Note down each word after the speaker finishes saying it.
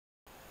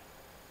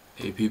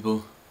Hey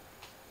people,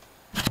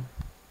 I'm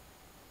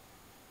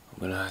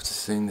gonna have to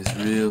sing this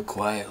real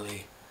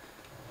quietly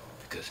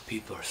because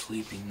people are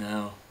sleeping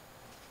now.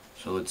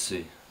 So let's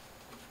see.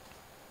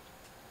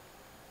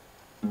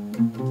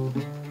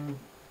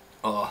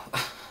 Oh,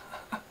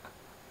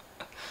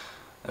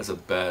 that's a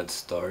bad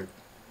start.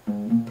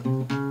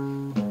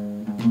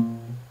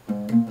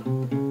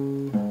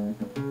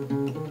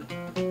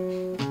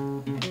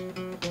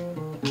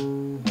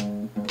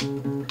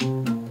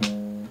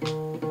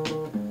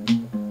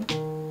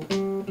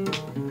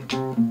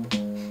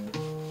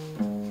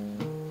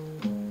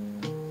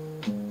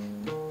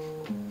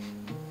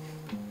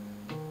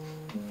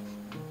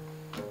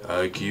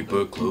 I keep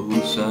a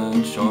close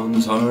watch on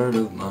this heart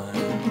of mine.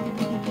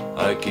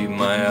 I keep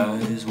my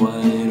eyes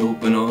wide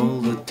open all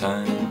the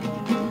time.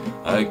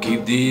 I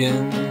keep the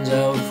ends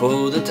out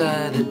for the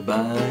tie that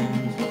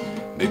binds.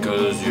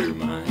 Because you're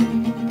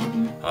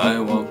mine, I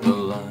walk the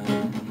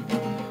line.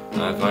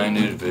 I find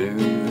it very,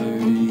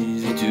 very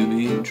easy to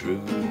be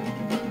true.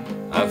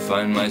 I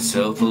find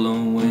myself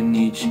alone when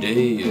each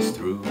day is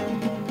through.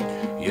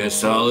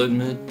 Yes, I'll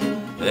admit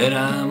that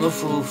I'm a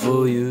fool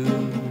for you.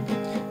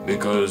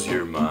 Because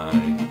you're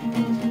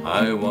mine,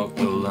 I walk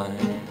the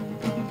line.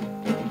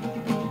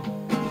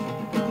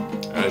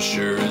 As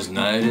sure as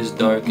night is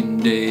dark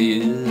and day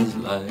is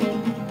light,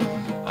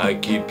 I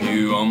keep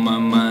you on my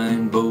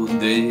mind both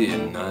day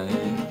and night.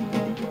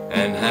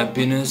 And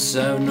happiness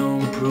I've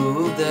known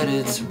prove that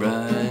it's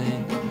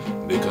right.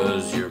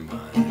 Because you're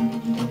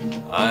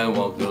mine, I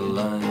walk the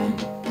line.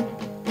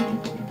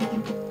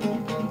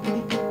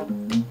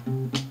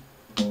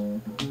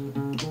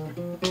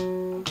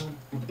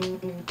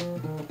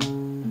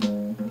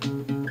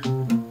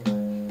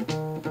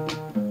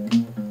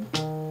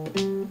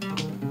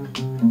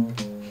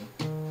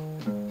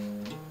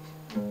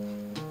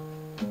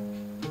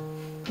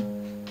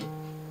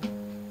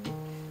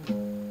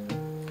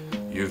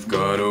 You've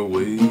got a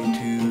way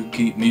to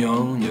keep me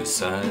on your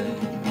side.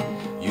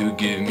 You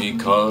give me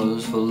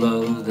cause for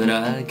love that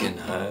I can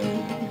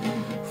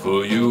hide.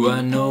 For you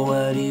I know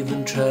I'd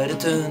even try to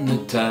turn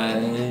the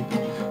tide.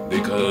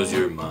 Because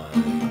you're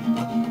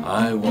mine,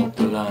 I walk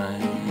the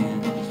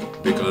line.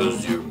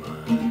 Because you're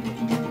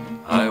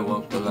mine, I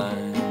walk the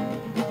line.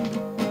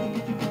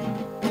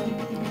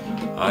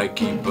 I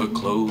keep a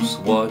close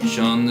watch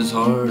on this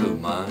heart of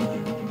mine.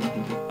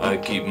 I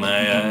keep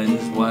my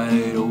eyes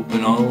wide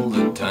open all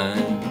the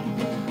time.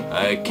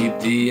 I keep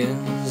the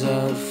ends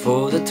out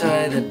for the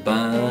tie that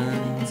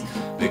binds.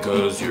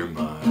 Because you're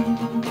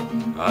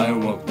mine, I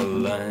walk the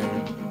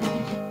line.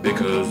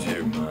 Because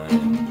you're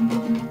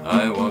mine,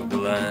 I walk the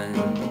line.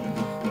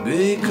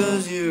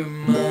 Because you're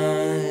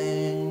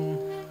mine,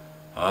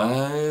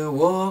 I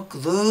walk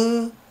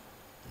the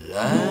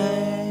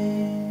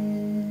line.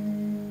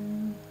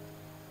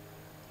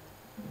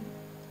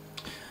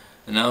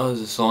 And that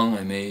was a song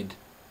I made.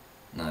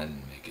 No, I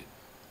didn't make it.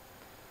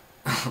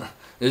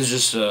 It's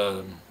just,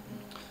 I'm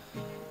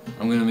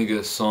gonna make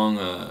a song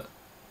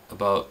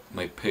about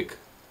my pick.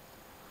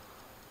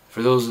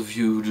 For those of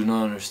you who do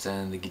not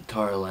understand the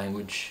guitar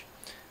language,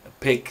 a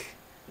pick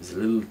is a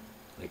little,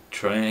 like,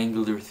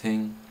 triangular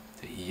thing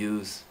that you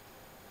use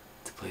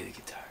to play the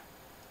guitar.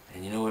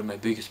 And you know what my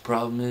biggest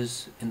problem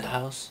is in the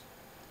house?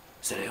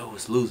 Is that I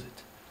always lose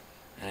it.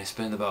 And I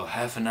spend about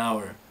half an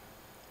hour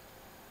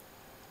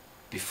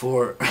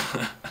before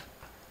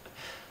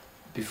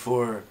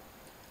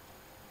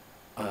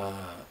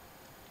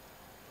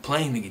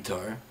playing the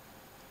guitar.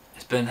 I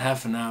spend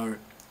half an hour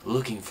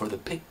looking for the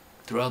pick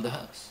throughout the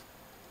house.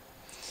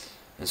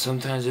 And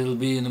sometimes it'll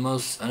be in the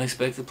most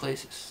unexpected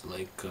places,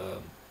 like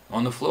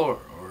on the floor,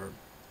 or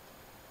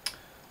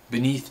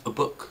beneath a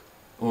book,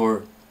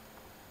 or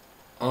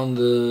on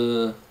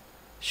the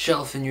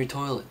shelf in your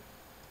toilet,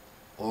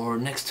 or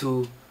next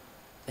to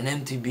an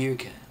empty beer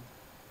can,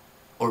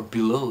 or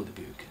below the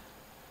beer can.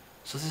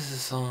 So this is a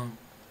song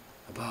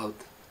about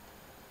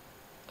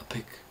a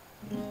pick.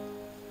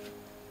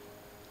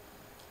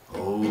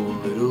 Oh,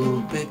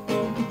 little pick,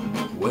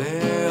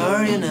 where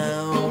are you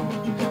now?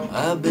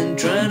 I've been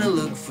trying to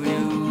look for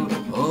you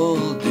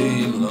all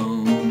day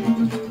long.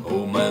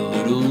 Oh, my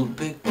little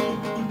pick,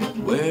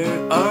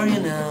 where are you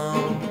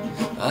now?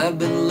 I've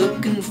been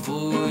looking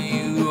for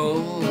you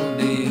all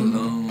day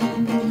long.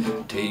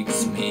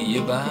 Takes me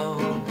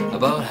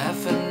about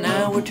half an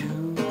hour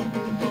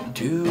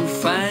to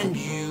find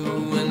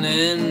you, and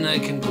then I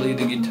can play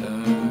the guitar.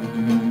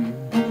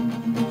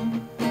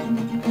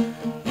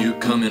 You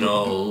come in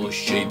all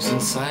shapes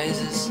and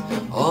sizes,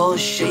 all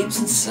shapes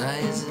and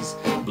sizes,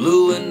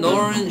 blue and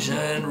orange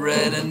and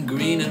red and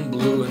green and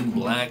blue and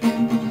black.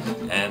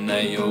 And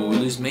I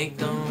always make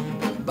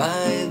them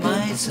by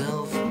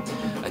myself.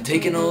 I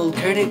take an old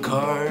credit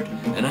card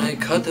and I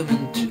cut them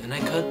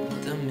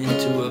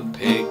into a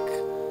pick.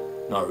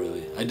 Not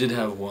really. I did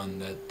have one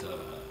that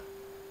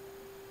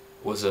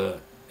was a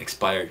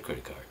expired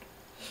credit card.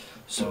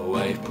 So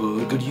I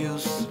put good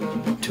use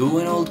to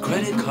an old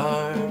credit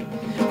card.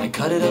 I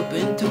cut it up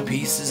into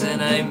pieces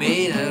and I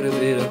made out of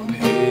it a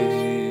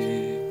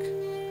pick.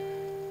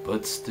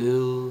 But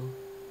still,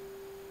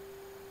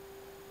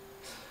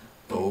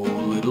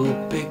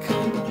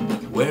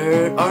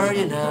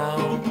 you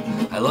now?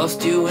 I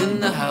lost you in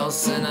the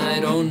house and I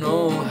don't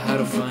know how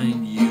to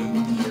find you.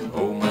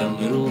 Oh my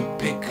little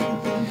pig,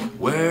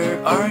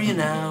 where are you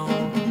now?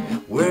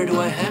 Where do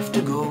I have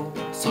to go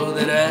so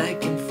that I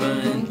can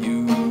find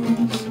you?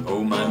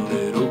 Oh my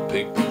little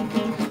pig,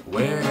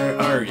 where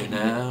are you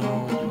now?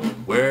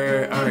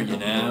 Where are you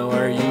now?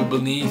 Are you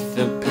beneath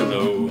the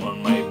pillow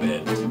on my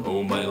bed?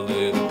 Oh my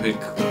little pig,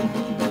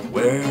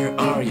 where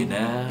are you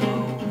now?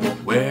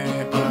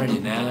 Where are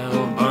you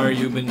now? Are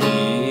you beneath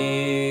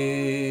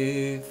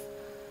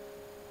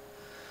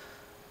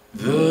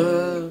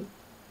the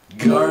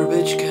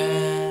garbage can?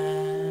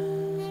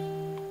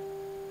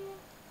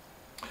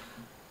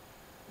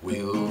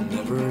 We'll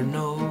never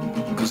know,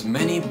 'cause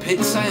many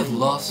pigs I have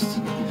lost,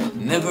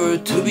 never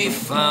to be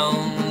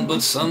found.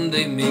 But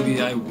someday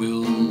maybe I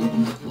will.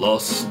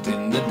 Lost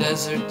in the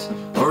desert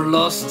or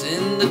lost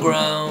in the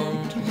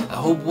ground, I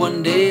hope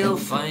one day I'll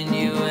find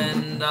you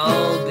and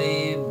I'll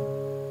be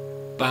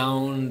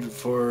bound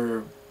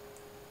for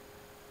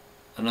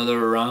another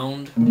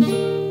round.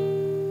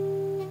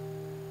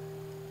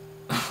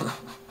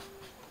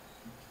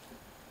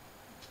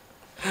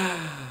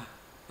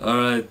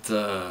 Alright,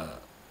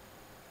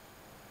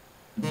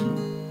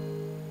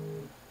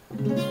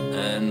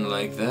 and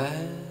like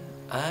that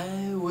I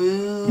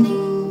will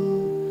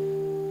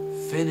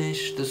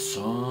finish the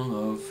song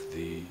of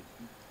the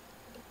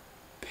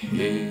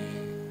pig.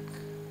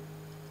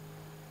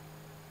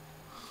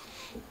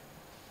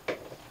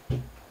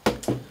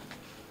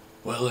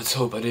 Well, let's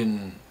hope I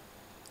didn't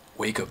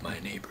wake up my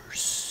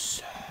neighbors.